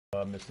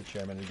Mr.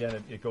 Chairman.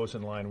 Again, it goes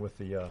in line with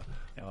the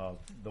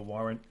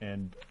warrant,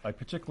 and I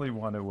particularly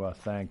want to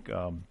thank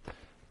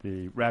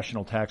the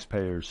rational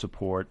taxpayers'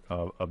 support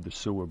of the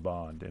sewer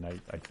bond. And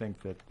I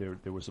think that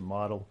there was a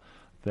model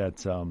that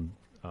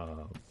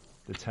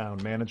the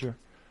town manager,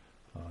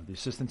 the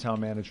assistant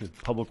town manager,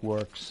 Public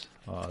Works,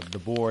 the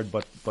board,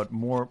 but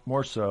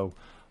more so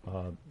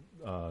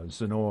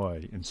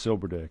Zenoy and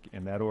Silberdick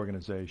and that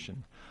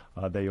organization.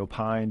 They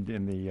opined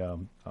in the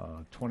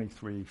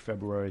 23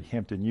 February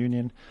Hampton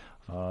Union.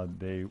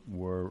 They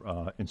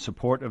were in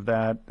support of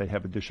that. They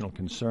have additional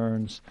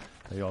concerns.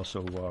 They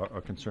also are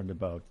concerned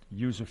about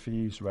user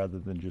fees rather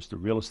than just a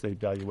real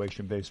estate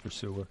valuation base for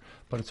sewer.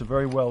 But it's a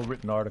very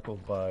well-written article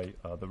by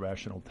the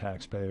rational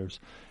taxpayers.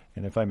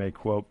 And if I may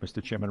quote,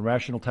 Mr. Chairman,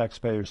 rational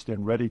taxpayers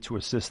stand ready to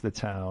assist the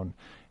town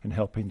in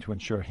helping to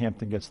ensure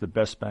Hampton gets the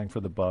best bang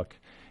for the buck,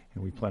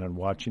 and we plan on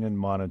watching and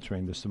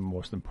monitoring this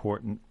most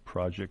important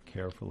project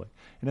carefully.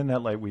 And in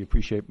that light, we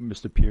appreciate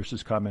Mr.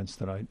 Pierce's comments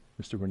tonight,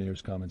 Mr.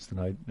 Renier's comments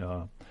tonight,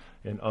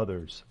 and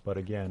others. But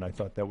again, I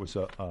thought that was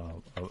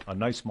a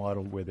nice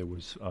model where there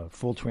was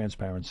full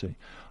transparency,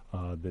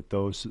 that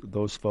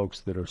those folks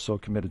that are so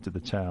committed to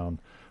the town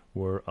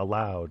were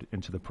allowed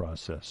into the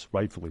process,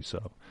 rightfully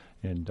so,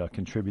 and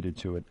contributed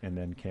to it, and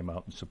then came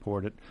out and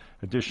supported.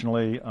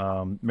 Additionally,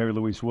 Mary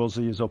Louise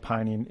Woolsey is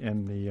opining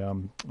in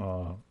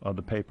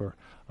the paper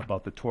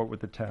about the tort with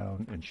the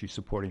town, and she's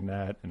supporting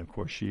that. And of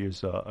course, she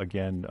is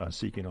again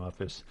seeking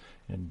office.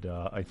 And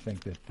I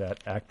think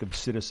that active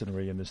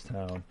citizenry in this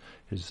town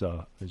is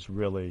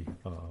really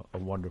a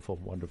wonderful,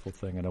 wonderful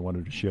thing. And I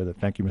wanted to share that.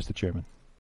 Thank you, Mr. Chairman.